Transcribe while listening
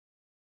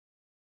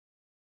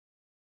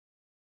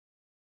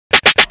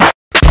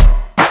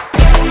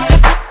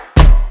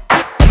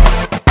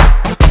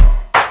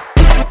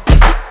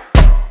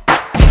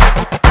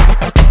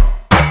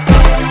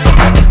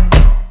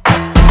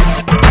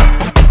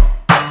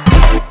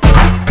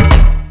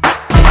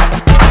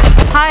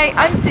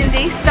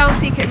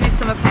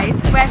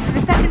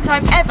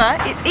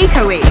It's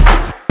Eco Week.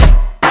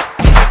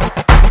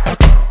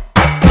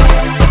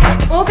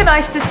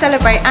 Organised to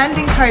celebrate and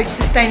encourage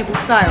sustainable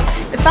style,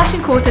 the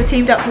Fashion Quarter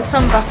teamed up with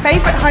some of our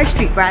favourite high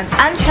street brands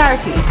and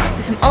charities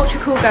for some ultra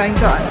cool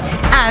goings on.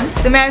 And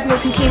the Mayor of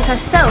Milton Keynes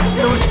herself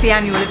launched the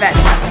annual event.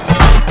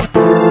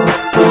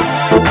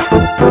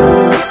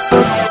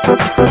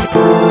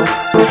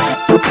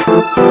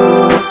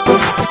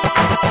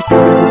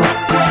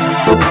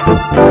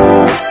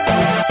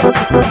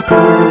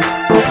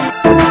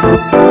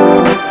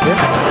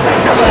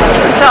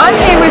 So I'm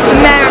here with the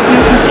Mayor of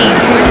Milton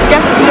Keynes, who has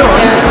just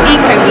launched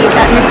Eco Week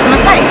at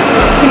Midsummer Place.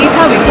 Can you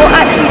tell me what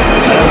actually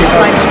took this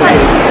behind the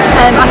plans?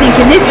 I think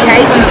in this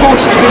case,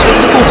 important because we're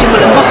supporting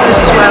Cullum as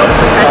well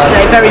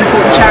today, very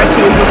important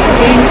charity in Milton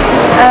Keynes,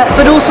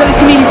 but also the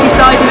community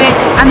side of it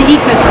and the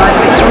eco side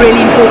of it is really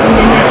important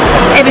in this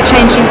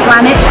ever-changing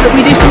planet that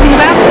we do something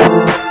about it.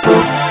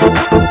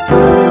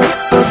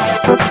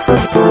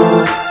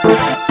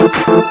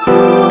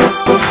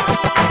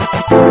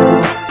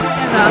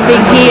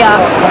 Being here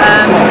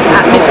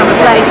at Midsummer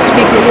Place,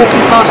 people are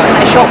walking past and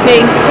they're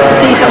shopping to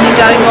see something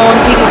going on.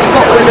 People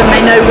spot Cullum,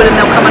 they know Cullum,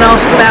 they'll come and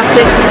ask about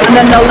it, and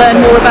then they'll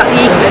learn more about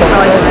the eco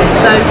side of it.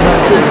 So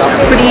it's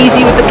pretty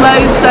easy with the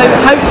clothes, so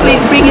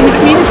hopefully it'll bring in the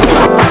community.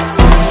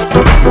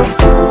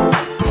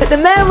 But the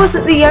Mayor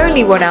wasn't the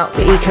only one out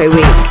for Eco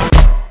Week.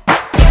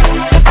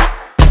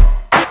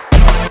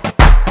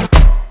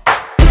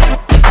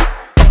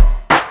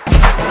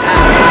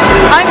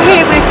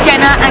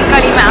 And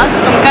Gully Mouse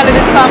from Gully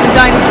Mouse and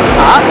Dinosaur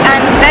Park,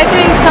 and they're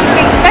doing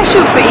something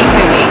special for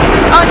Eco Week,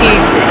 aren't you?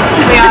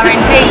 We are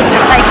indeed.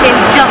 We're taking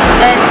just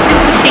a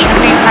simple sheet of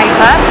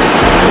newspaper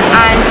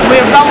and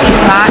we're rolling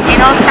that in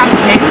our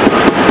stamping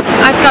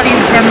as Gully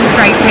was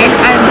demonstrating,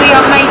 and we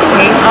are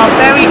making our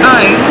very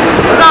own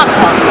plant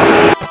pots.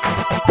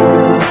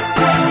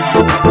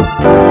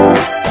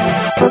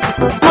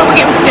 What we're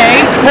going to do,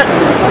 put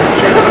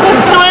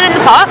some soil in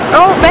the pot.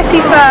 Oh,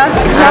 Bessie's fur.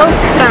 Oh,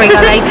 sorry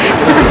Gully.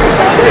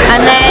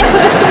 And then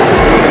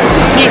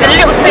use a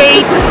little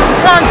seed,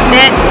 planting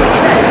it,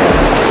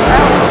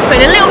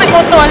 put a little bit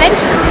more soil in,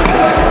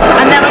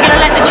 and then we're going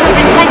to let the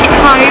children take it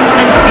home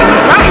and see what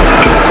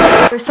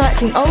grows.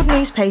 Recycling old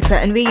newspaper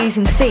and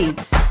reusing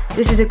seeds.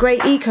 This is a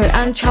great eco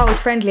and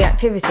child-friendly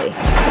activity.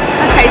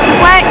 Okay, so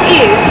where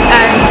is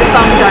the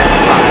Farm and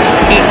Dinosaur Park?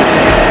 It's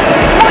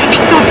right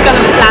next door to Gully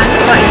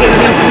Mouse, right here in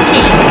Milton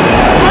Keynes.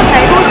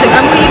 Okay, awesome.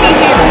 And will you be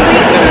here all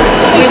week?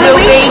 We will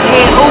be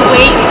here all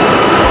week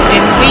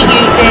in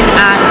reusing and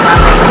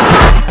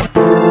wrapping.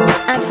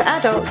 And for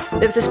adults,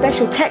 there was a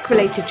special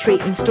tech-related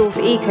treat in store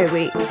for Eco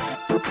Week.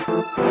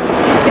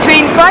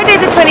 Between Friday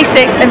the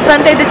 26th and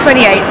Sunday the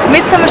 28th,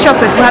 Midsummer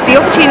shoppers will have the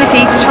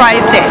opportunity to try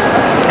this,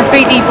 a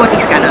 3D body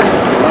scanner.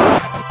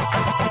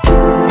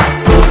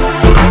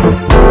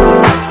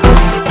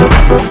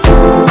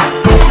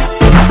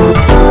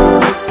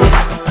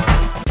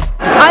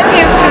 I'm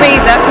here with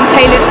Teresa from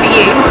Tailored For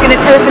You, who's going to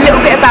tell us a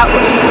little bit about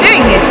what she's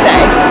doing here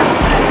today.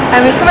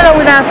 We've come along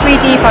with our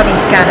 3D body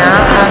scanner,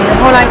 and the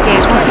whole idea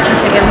is what it can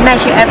do is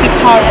measure every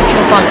part of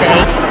your body,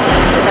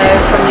 so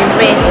from your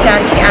wrist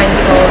down to your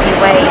ankle, your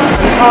waist.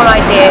 The whole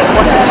idea,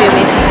 what it will do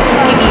is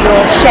give you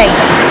your shape,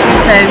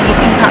 so you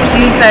can perhaps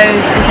use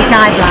those as a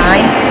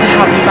guideline to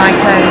help you buy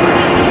clothes.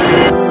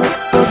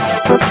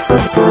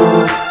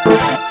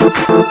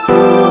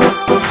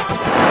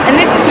 And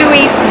this is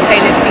Louise from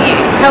Tailored For You.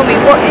 Tell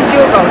me, what is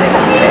your role in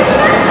all this?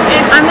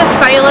 I'm the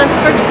stylist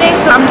for today,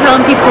 so I'm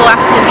telling people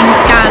after they've been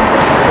scanned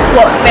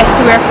what's best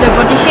to wear for their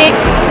body shape.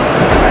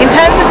 In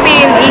terms of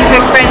being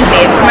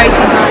eco-friendly and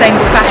promoting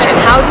sustainable fashion,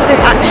 how does this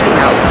actually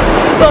help?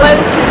 Well, I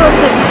was just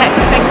also pick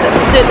things that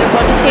suit their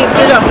body shape, so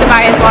they don't have to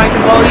buy as large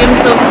a volume,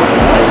 so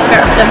it's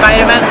better for the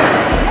environment.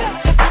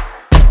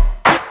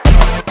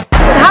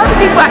 So how do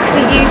people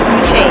actually use the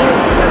machine?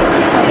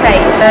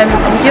 Okay,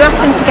 we do ask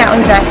them to get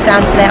undressed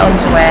down to their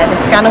underwear. The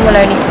scanner will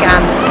only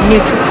scan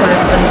neutral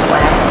coloured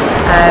underwear.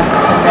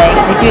 So they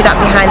do that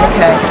behind the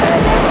curtain,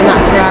 and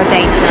that's for our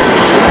data.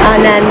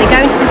 And then they go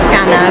into the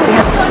scanner,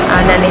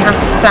 and then they have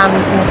to stand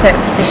in a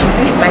certain position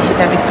because it measures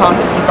every part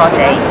of your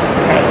body.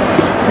 Okay.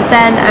 So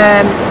then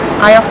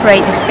I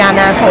operate the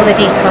scanner, put all the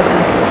details in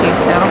the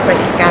computer, operate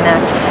the scanner,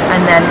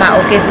 and then that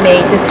will give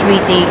me the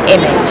 3D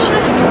image.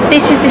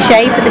 This is the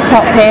shape at the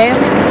top here.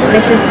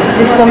 This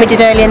is one we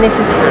did earlier, and this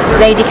is the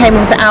lady came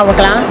with the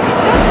hourglass.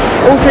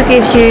 Also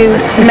gives you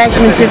the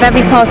measurements of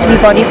every part of your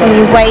body, from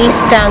your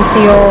waist down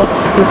to your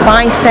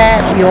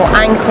bicep, your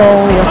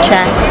ankle, your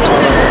chest.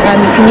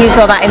 You can use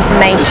all that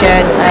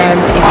information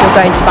if you're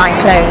going to buy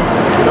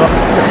clothes.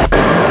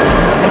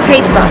 It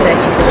takes about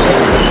 30-40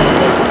 seconds.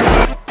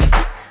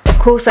 Of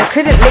course, I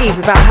couldn't leave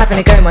without having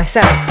a go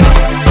myself.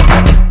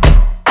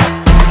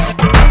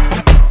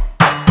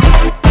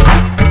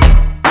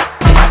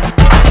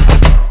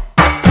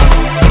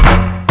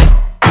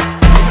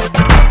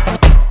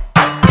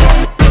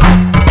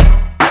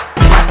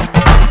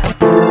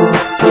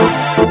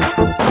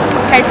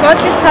 Okay, so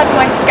I've just had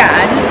my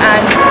scan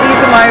and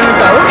these are my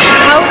results.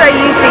 How would I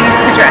use these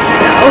to dress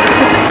now?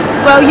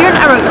 Well, you're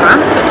an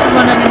hourglass, which is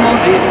one of the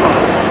most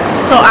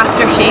sought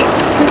after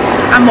shapes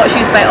and what's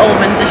used by all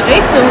industry,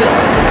 so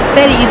it's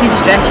very easy to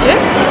dress you.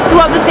 So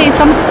what I would say is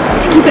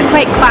to keep it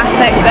quite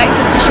classic, like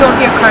just to show off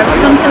your curves,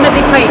 something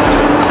maybe quite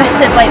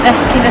fitted like this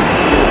kind of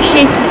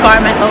shape of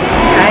garment,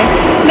 okay?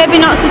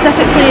 Maybe not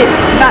specifically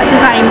that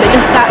design, but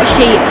just that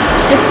shape,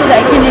 just so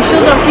that it kind of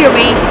shows off your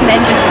waist and then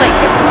just like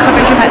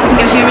covers your hips and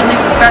gives you a really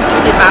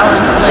vertically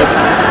balanced look.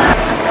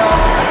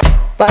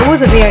 But I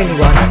wasn't the only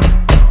one.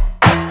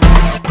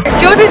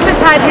 Jordan's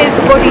just had his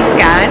body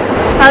scan.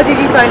 How did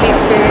you find the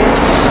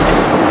experience?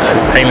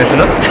 It's painless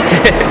enough.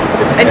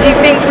 And do you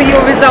think with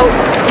your results,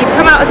 you've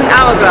come out as an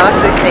hourglass,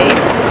 I see,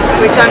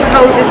 which I'm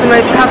told is the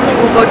most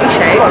comfortable body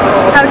shape.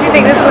 How do you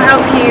think this will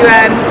help you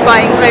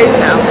buying clothes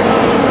now?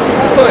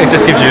 Well, it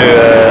just gives you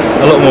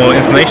a lot more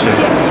information.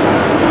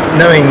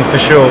 Knowing for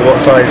sure what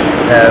size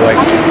like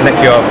neck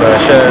you are for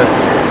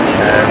shirts,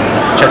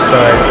 chest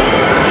size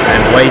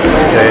and waist,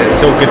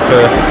 it's all good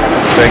for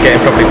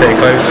getting properly fitted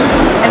clothes.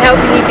 And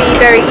helping you be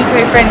very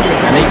eco-friendly.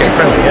 And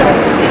eco-friendly, yeah.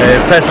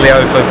 Personally,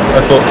 I've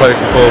bought clothes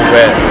before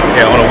where,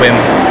 on a whim,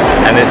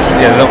 and it's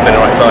not been the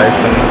right size,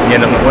 and you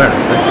end up not wearing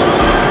it. So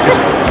it's good.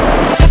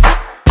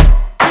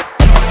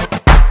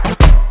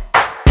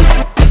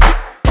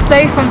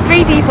 So from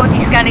 3D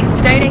body scanning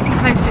to donating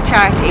clothes to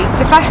charity,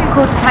 the fashion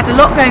quarter's had a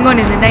lot going on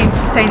in the name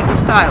sustainable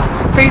style,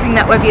 proving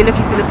that whether you're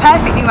looking for the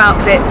perfect new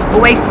outfit or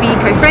ways to be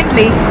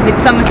eco-friendly,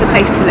 Midsummer's the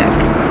place to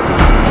look.